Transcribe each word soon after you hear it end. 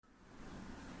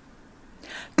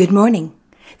Good morning.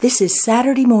 This is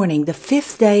Saturday morning, the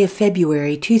 5th day of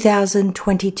February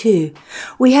 2022.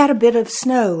 We had a bit of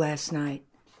snow last night,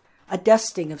 a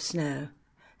dusting of snow.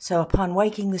 So upon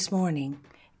waking this morning,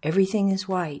 everything is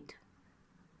white.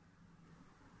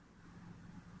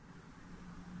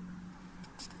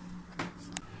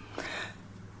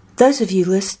 Those of you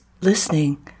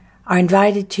listening are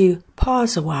invited to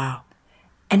pause a while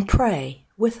and pray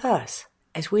with us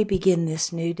as we begin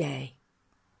this new day.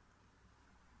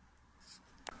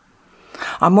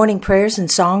 Our morning prayers and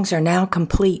songs are now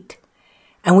complete,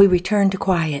 and we return to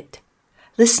quiet,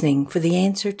 listening for the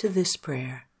answer to this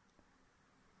prayer.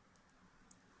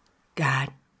 God,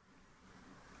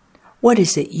 what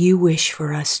is it you wish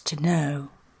for us to know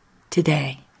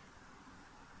today?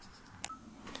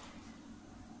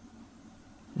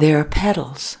 There are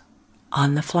petals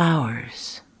on the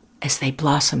flowers as they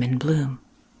blossom and bloom.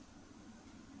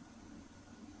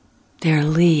 There are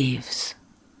leaves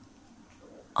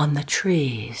on the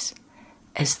trees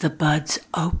as the buds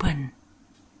open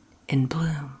in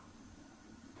bloom.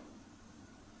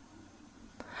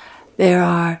 There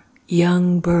are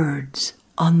young birds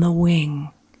on the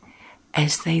wing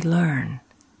as they learn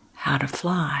how to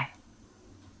fly.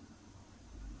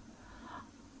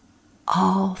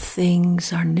 All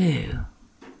things are new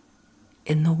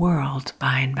in the world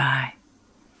by and by.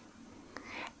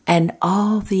 And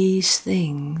all these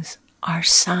things are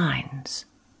signs,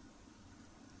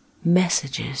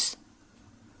 messages.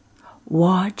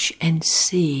 Watch and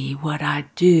see what I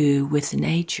do with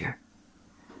nature.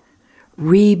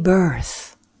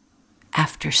 Rebirth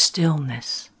after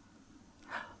stillness.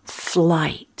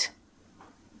 Flight.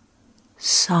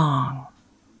 Song.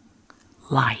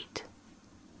 Light.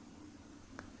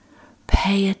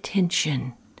 Pay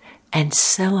attention and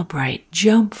celebrate.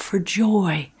 Jump for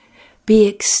joy. Be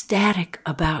ecstatic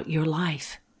about your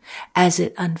life as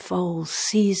it unfolds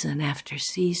season after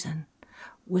season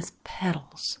with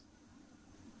petals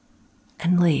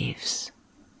and leaves.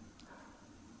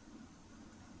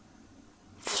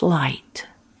 Flight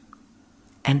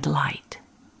and light.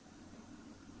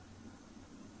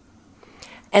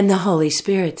 And the Holy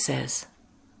Spirit says,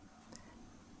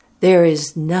 there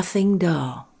is nothing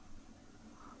dull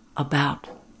about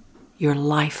your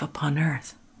life upon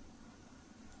earth.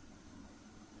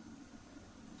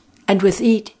 And with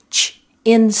each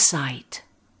insight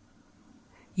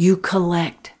you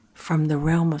collect from the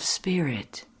realm of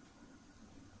spirit,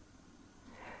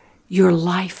 your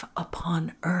life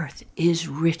upon earth is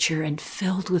richer and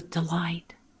filled with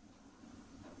delight.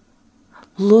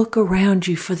 Look around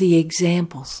you for the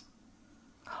examples.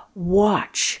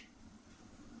 Watch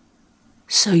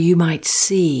so you might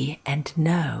see and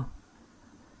know,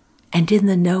 and in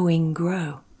the knowing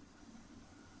grow.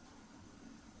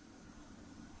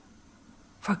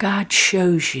 For God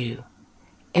shows you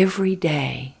every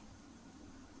day,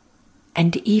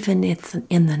 and even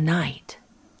in the night,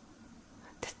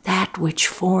 that which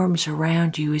forms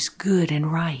around you is good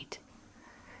and right,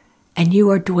 and you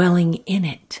are dwelling in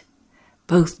it,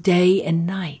 both day and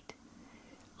night.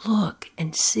 Look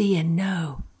and see and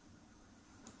know.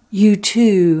 You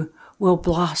too will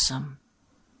blossom,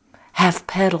 have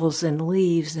petals and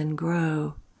leaves and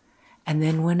grow, and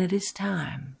then when it is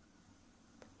time,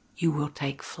 you will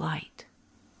take flight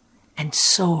and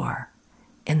soar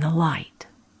in the light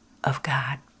of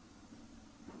God.